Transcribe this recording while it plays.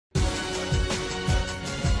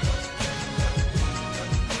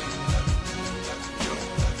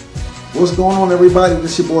What's going on, everybody?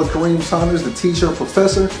 This is your boy Kareem Saunders, the T-shirt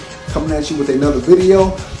professor, coming at you with another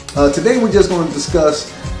video. Today we're just going to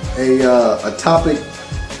discuss a topic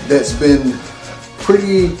that's been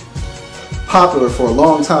pretty popular for a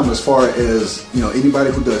long time, as far as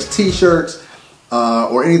anybody who does T-shirts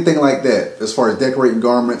or anything like that, as far as decorating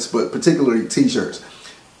garments, but particularly T-shirts.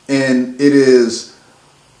 And it is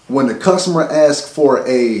when the customer asks for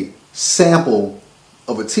a sample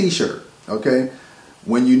of a T-shirt. Okay,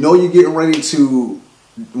 when you know you're getting ready to,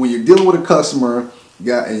 when you're dealing with a customer,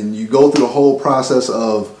 and you go through the whole process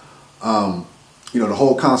of, the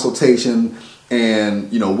whole consultation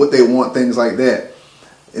and what they want, things like that,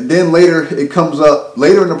 and then later it comes up,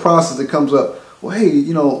 later in the process it comes up, well, hey,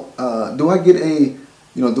 do I get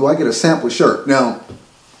a sample shirt? Now,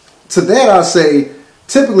 to that I say,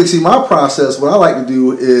 typically, see, my process, what I like to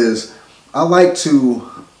do is I like to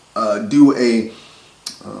do a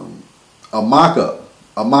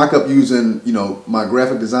mock-up using my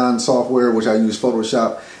graphic design software, which I use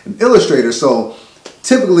Photoshop and Illustrator. So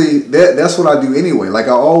typically that's what I do anyway. Like,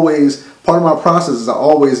 part of my process is I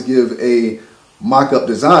always give a mock-up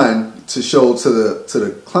design to show to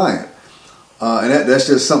the client, and that's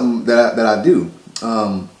just something that I do.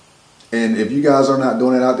 And if you guys are not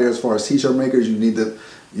doing it out there, as far as T-shirt makers, you need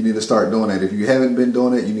to start doing it. If you haven't been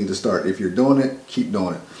doing it, you need to start. If you're doing it, keep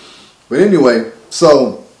doing it. But anyway,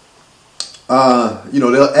 so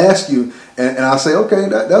they'll ask you, and I say, okay,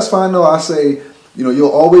 that's fine. No, I say, you'll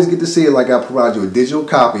always get to see it. Like, I provide you a digital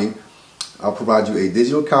copy. I'll provide you a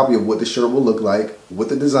digital copy of what the shirt will look like with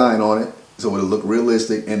the design on it, so it'll look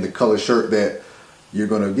realistic, and the color shirt that you're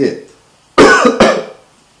going to get.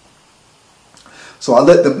 So I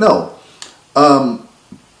let them know.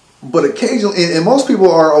 But occasionally, and most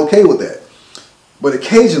people are okay with that, but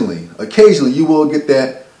occasionally you will get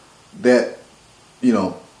that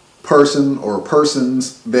person or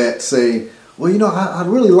persons that say, well, I'd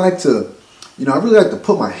really like to,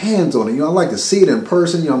 put my hands on it. I like to see it in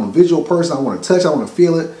person. I'm a visual person. I want to touch it. I want to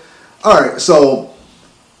feel it. All right. So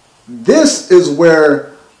this is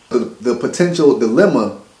where the potential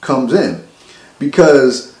dilemma comes in,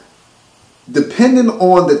 because depending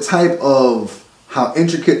on the type of how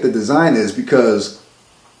intricate the design is, because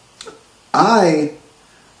I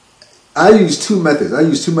use two methods. I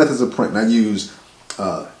use two methods of print. I use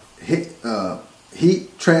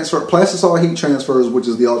heat transfer, plastisol heat transfers, which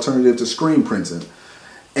is the alternative to screen printing,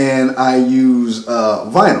 and I use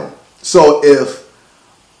vinyl. So if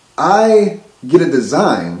I get a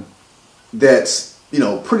design that's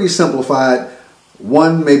pretty simplified,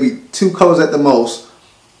 one, maybe two colors at the most,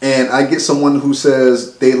 and I get someone who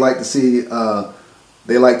says they like to see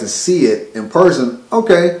it in person,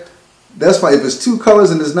 okay, that's fine. If it's two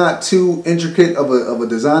colors and it's not too intricate of a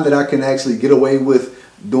design that I can actually get away with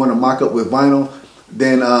doing a mock-up with vinyl,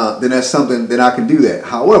 then that's something that I can do that.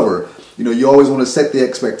 However, you always want to set the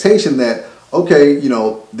expectation that, okay,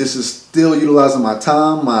 this is still utilizing my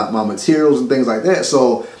time, my materials and things like that.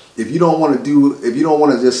 So if you don't want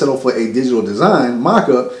to just settle for a digital design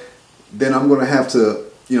mock-up, then I'm going to have to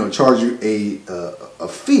charge you a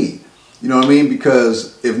fee. You know what I mean?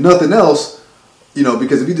 Because if nothing else,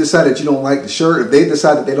 because if you decide that you don't like the shirt, if they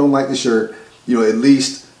decide that they don't like the shirt, at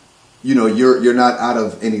least you're not out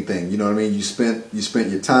of anything. You know what I mean? You spent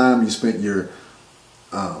your time, you spent your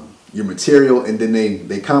material, and then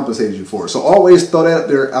they compensated you for it. So always throw that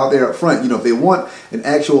out there up front. If they want an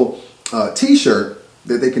actual T-shirt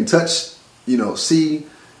that they can touch, see,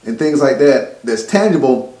 and things like that, that's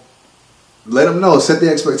tangible, let them know. Set the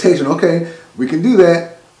expectation. Okay, we can do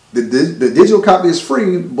that. The digital copy is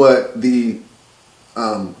free, but this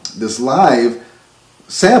live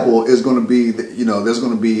sample is going to be, there's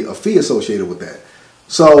going to be a fee associated with that.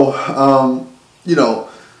 So,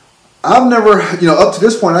 I've never, up to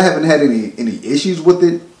this point, I haven't had any issues with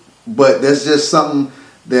it, but that's just something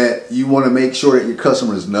that you want to make sure that your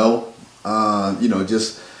customers know.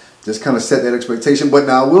 Just kind of set that expectation. But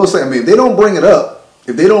now I will say, if they don't bring it up,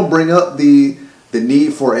 if they don't bring up the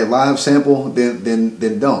need for a live sample,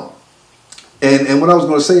 then don't. And what I was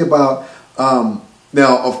going to say about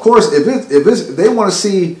now, of course, if they want to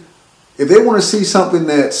see something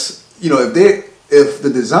that's if the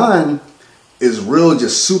design is real,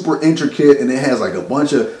 just super intricate, and it has like a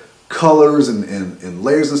bunch of colors and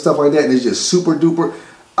layers and stuff like that, and it's just super duper,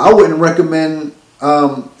 I wouldn't recommend,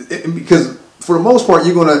 because for the most part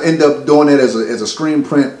you're going to end up doing it as a screen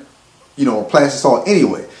print, or plastisol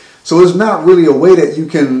anyway. So it's not really a way that you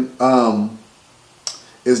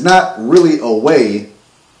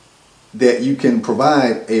can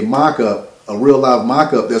provide a mock-up, a real live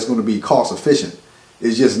mock-up that's going to be cost efficient.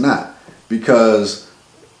 It's just not, because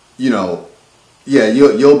yeah,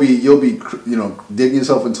 you'll be you know, digging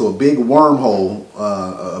yourself into a big wormhole,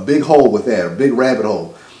 a big hole with that, a big rabbit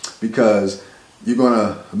hole, because you're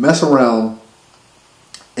gonna mess around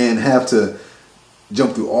and have to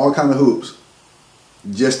jump through all kind of hoops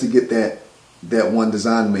just to get that one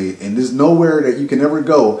design made. And there's nowhere that you can ever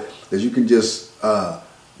go that you can just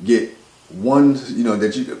get one, you know,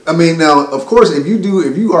 that you, I mean, now of course if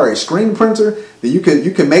you are a screen printer, then you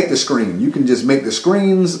can make the screen. You can just make the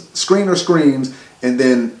screens, and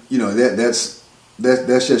then, you know, that's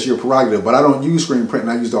just your prerogative. But I don't use screen printing.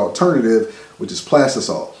 I use the alternative, which is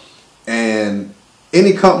Plastisol. And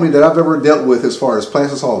any company that I've ever dealt with as far as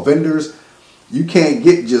Plastisol vendors, you can't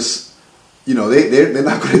get just, you know, they're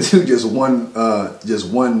not going to do just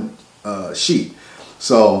one sheet.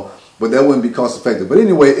 So, but that wouldn't be cost effective. But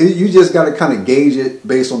anyway, you just got to kind of gauge it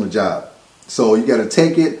based on the job. So you got to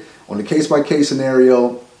take it on a case by case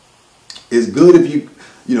scenario. It's good if you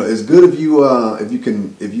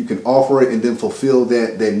can offer it and then fulfill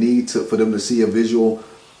that need for them to see a visual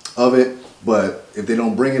of it. But if they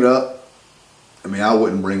don't bring it up, I mean, I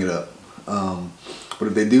wouldn't bring it up. But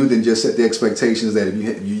if they do, then just set the expectations that if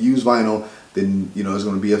you use vinyl, then, you know, there's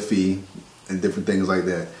going to be a fee and different things like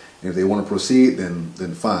that. And if they want to proceed,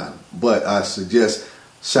 then fine. But I suggest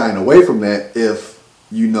shying away from that if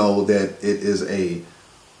you know that it is a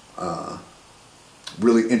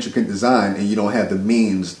really intricate design and you don't have the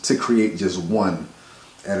means to create just one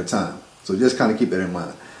at a time. So just kind of keep that in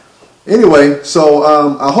mind. Anyway, so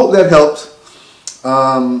I hope that helped.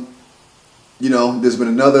 You know, there's been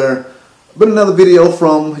another video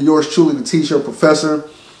from yours truly, the T-shirt professor.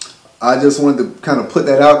 I just wanted to kind of put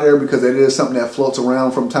that out there because it is something that floats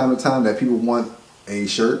around from time to time, that people want a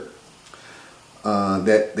shirt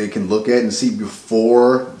that they can look at and see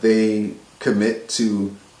before they commit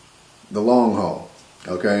to the long haul.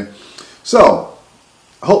 Okay, so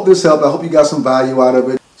I hope this helped. I hope you got some value out of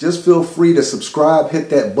it. Just feel free to subscribe. Hit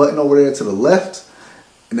that button over there to the left,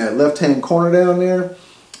 in that left-hand corner down there,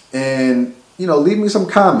 and, you know, leave me some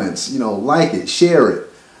comments. You know, like it, share it.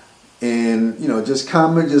 And, you know, just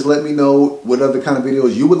comment, just let me know what other kind of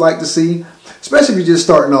videos you would like to see, especially if you're just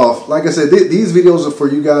starting off. Like I said, these videos are for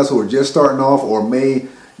you guys who are just starting off or may,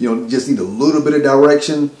 you know, just need a little bit of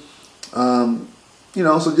direction. You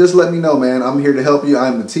know, so just let me know, man. I'm here to help you.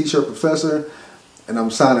 I'm the T-shirt professor, and I'm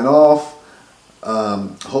signing off.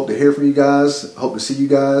 Hope to hear from you guys. Hope to see you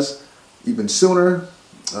guys even sooner.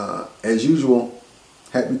 As usual,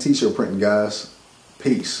 happy T-shirt printing, guys.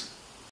 Peace.